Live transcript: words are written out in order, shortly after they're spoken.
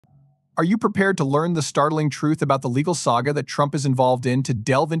Are you prepared to learn the startling truth about the legal saga that Trump is involved in, to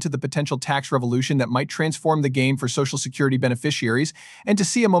delve into the potential tax revolution that might transform the game for Social Security beneficiaries, and to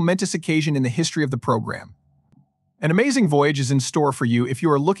see a momentous occasion in the history of the program? An amazing voyage is in store for you if you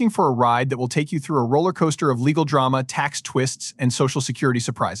are looking for a ride that will take you through a roller coaster of legal drama, tax twists, and Social Security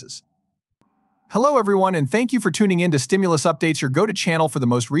surprises. Hello everyone, and thank you for tuning in to Stimulus Updates, your go-to channel for the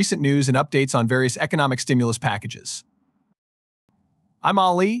most recent news and updates on various economic stimulus packages. I'm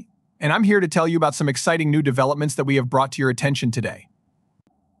Ali, and I'm here to tell you about some exciting new developments that we have brought to your attention today.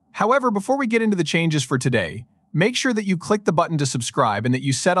 However, before we get into the changes for today, make sure that you click the button to subscribe and that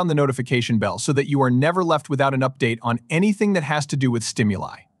you set on the notification bell so that you are never left without an update on anything that has to do with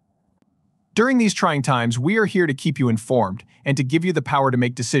stimuli. During these trying times, we are here to keep you informed and to give you the power to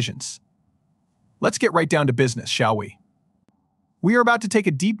make decisions. Let's get right down to business, shall we? We are about to take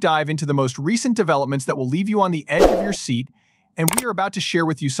a deep dive into the most recent developments that will leave you on the edge of your seat, and we are about to share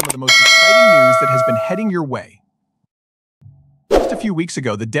with you some of the most exciting news that has been heading your way. Just a few weeks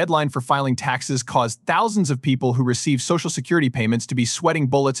ago, the deadline for filing taxes caused thousands of people who receive Social Security payments to be sweating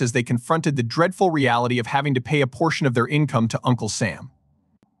bullets as they confronted the dreadful reality of having to pay a portion of their income to Uncle Sam.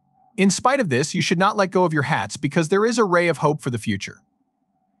 In spite of this, you should not let go of your hats because there is a ray of hope for the future.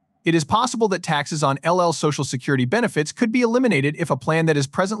 It is possible that taxes on LL Social Security benefits could be eliminated if a plan that is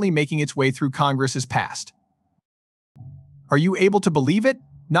presently making its way through Congress is passed. Are you able to believe it?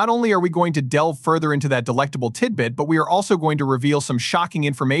 Not only are we going to delve further into that delectable tidbit, but we are also going to reveal some shocking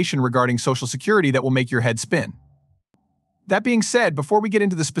information regarding Social Security that will make your head spin. That being said, before we get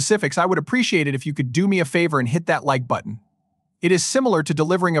into the specifics, I would appreciate it if you could do me a favor and hit that like button. It is similar to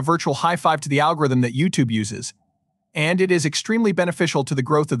delivering a virtual high five to the algorithm that YouTube uses, and it is extremely beneficial to the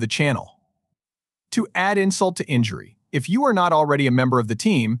growth of the channel. To add insult to injury, if you are not already a member of the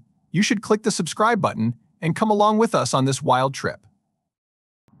team, you should click the subscribe button and come along with us on this wild trip.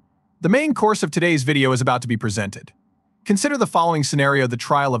 The main course of today's video is about to be presented. Consider the following scenario: the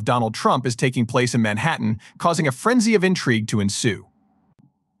trial of Donald Trump is taking place in Manhattan, causing a frenzy of intrigue to ensue.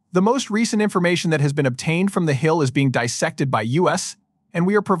 The most recent information that has been obtained from the Hill is being dissected by us, and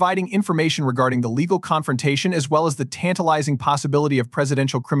we are providing information regarding the legal confrontation as well as the tantalizing possibility of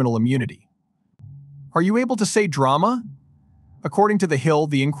presidential criminal immunity. Are you able to say drama? According to The Hill,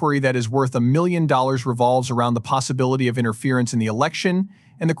 the inquiry that is worth $1 million revolves around the possibility of interference in the election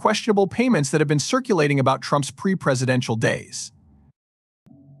and the questionable payments that have been circulating about Trump's pre-presidential days.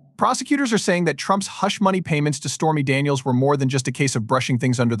 Prosecutors are saying that Trump's hush money payments to Stormy Daniels were more than just a case of brushing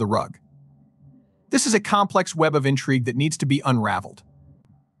things under the rug. This is a complex web of intrigue that needs to be unraveled.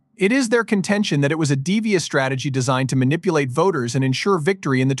 It is their contention that it was a devious strategy designed to manipulate voters and ensure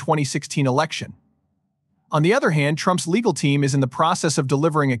victory in the 2016 election. On the other hand, Trump's legal team is in the process of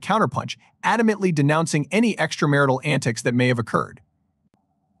delivering a counterpunch, adamantly denouncing any extramarital antics that may have occurred.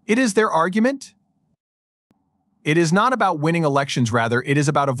 It is their argument. It is not about winning elections, rather, it is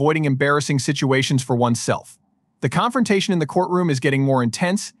about avoiding embarrassing situations for oneself. The confrontation in the courtroom is getting more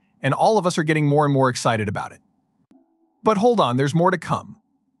intense, and all of us are getting more and more excited about it. But hold on, there's more to come.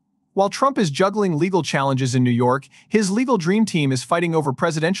 While Trump is juggling legal challenges in New York, his legal dream team is fighting over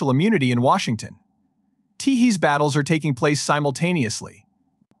presidential immunity in Washington. Teehee's battles are taking place simultaneously.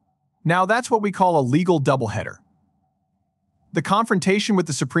 Now that's what we call a legal doubleheader. The confrontation with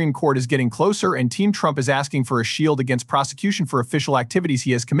the Supreme Court is getting closer, and Team Trump is asking for a shield against prosecution for official activities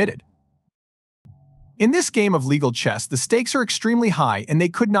he has committed. In this game of legal chess, the stakes are extremely high, and they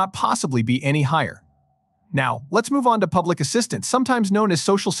could not possibly be any higher. Now, let's move on to public assistance, sometimes known as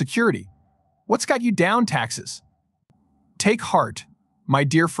Social Security. What's got you down, taxes? Take heart, my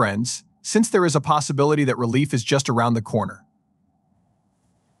dear friends, since there is a possibility that relief is just around the corner.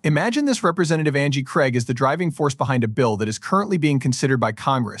 Imagine this: Representative Angie Craig is the driving force behind a bill that is currently being considered by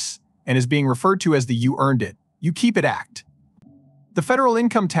Congress and is being referred to as the You Earned It, You Keep It Act. The federal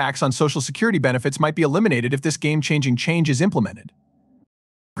income tax on Social Security benefits might be eliminated if this game-changing change is implemented,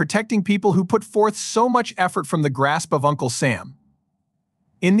 protecting people who put forth so much effort from the grasp of Uncle Sam.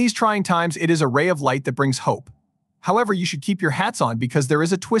 In these trying times, it is a ray of light that brings hope. However, you should keep your hats on because there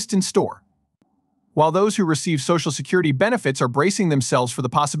is a twist in store. While those who receive Social Security benefits are bracing themselves for the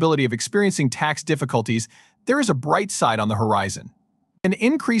possibility of experiencing tax difficulties, there is a bright side on the horizon. An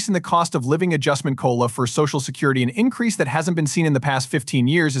increase in the cost of living adjustment COLA for Social Security, an increase that hasn't been seen in the past 15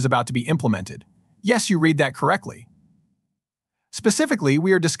 years, is about to be implemented. Yes, you read that correctly. Specifically,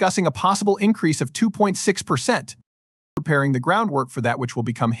 we are discussing a possible increase of 2.6%, preparing the groundwork for that which will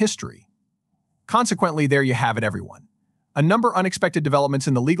become history. Consequently, there you have it, everyone. A number of unexpected developments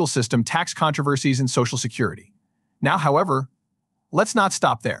in the legal system, tax controversies, and Social Security. Now, however, let's not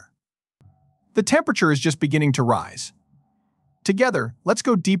stop there. The temperature is just beginning to rise. Together, let's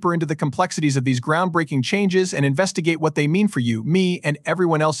go deeper into the complexities of these groundbreaking changes and investigate what they mean for you, me, and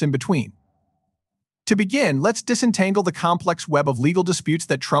everyone else in between. To begin, let's disentangle the complex web of legal disputes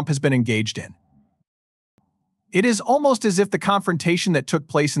that Trump has been engaged in. It is almost as if the confrontation that took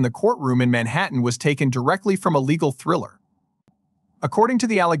place in the courtroom in Manhattan was taken directly from a legal thriller. According to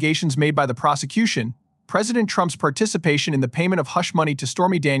the allegations made by the prosecution, President Trump's participation in the payment of hush money to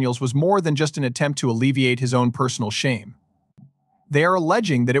Stormy Daniels was more than just an attempt to alleviate his own personal shame. They are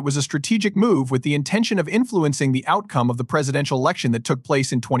alleging that it was a strategic move with the intention of influencing the outcome of the presidential election that took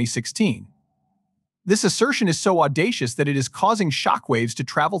place in 2016. This assertion is so audacious that it is causing shockwaves to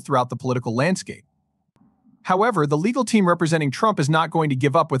travel throughout the political landscape. However, the legal team representing Trump is not going to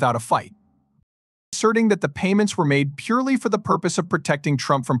give up without a fight. Asserting that the payments were made purely for the purpose of protecting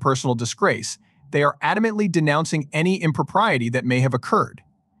Trump from personal disgrace, they are adamantly denouncing any impropriety that may have occurred.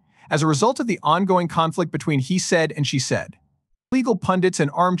 As a result of the ongoing conflict between he said and she said, legal pundits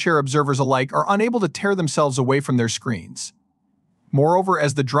and armchair observers alike are unable to tear themselves away from their screens. Moreover,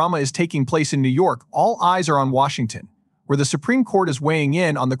 as the drama is taking place in New York, all eyes are on Washington, where the Supreme Court is weighing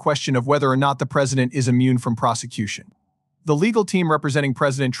in on the question of whether or not the president is immune from prosecution. The legal team representing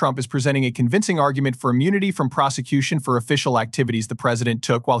President Trump is presenting a convincing argument for immunity from prosecution for official activities the president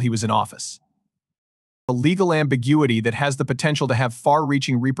took while he was in office. A legal ambiguity that has the potential to have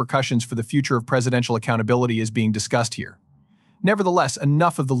far-reaching repercussions for the future of presidential accountability is being discussed here. Nevertheless,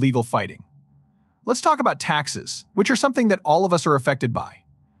 enough of the legal fighting. Let's talk about taxes, which are something that all of us are affected by.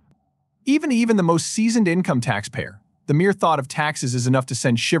 Even the most seasoned income taxpayer, the mere thought of taxes is enough to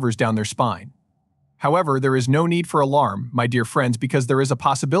send shivers down their spine. However, there is no need for alarm, my dear friends, because there is a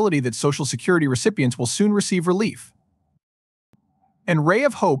possibility that Social Security recipients will soon receive relief. An ray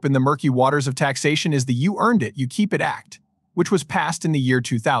of hope in the murky waters of taxation is the You Earned It, You Keep It Act, which was passed in the year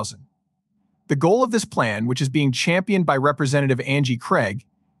 2000. The goal of this plan, which is being championed by Representative Angie Craig,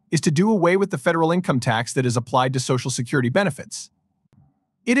 is to do away with the federal income tax that is applied to Social Security benefits.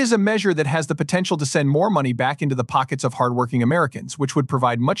 It is a measure that has the potential to send more money back into the pockets of hardworking Americans, which would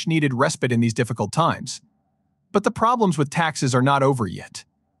provide much-needed respite in these difficult times. But the problems with taxes are not over yet.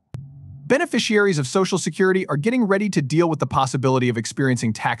 Beneficiaries of Social Security are getting ready to deal with the possibility of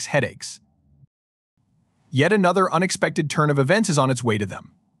experiencing tax headaches. Yet another unexpected turn of events is on its way to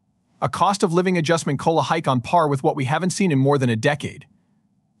them. A cost of living adjustment COLA hike on par with what we haven't seen in more than a decade.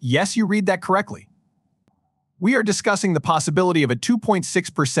 Yes, you read that correctly. We are discussing the possibility of a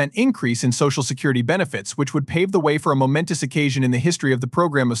 2.6% increase in Social Security benefits, which would pave the way for a momentous occasion in the history of the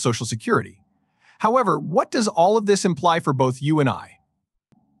program of Social Security. However, what does all of this imply for both you and I?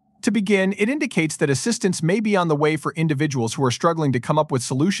 To begin, it indicates that assistance may be on the way for individuals who are struggling to come up with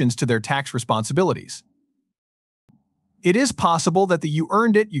solutions to their tax responsibilities. It is possible that the You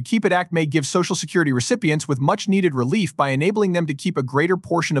Earned It, You Keep It Act may give Social Security recipients with much-needed relief by enabling them to keep a greater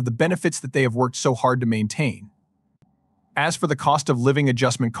portion of the benefits that they have worked so hard to maintain. As for the cost of living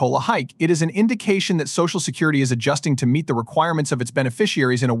adjustment COLA hike, it is an indication that Social Security is adjusting to meet the requirements of its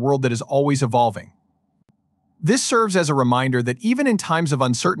beneficiaries in a world that is always evolving. This serves as a reminder that even in times of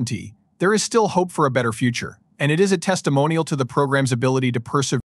uncertainty, there is still hope for a better future, and it is a testimonial to the program's ability to persevere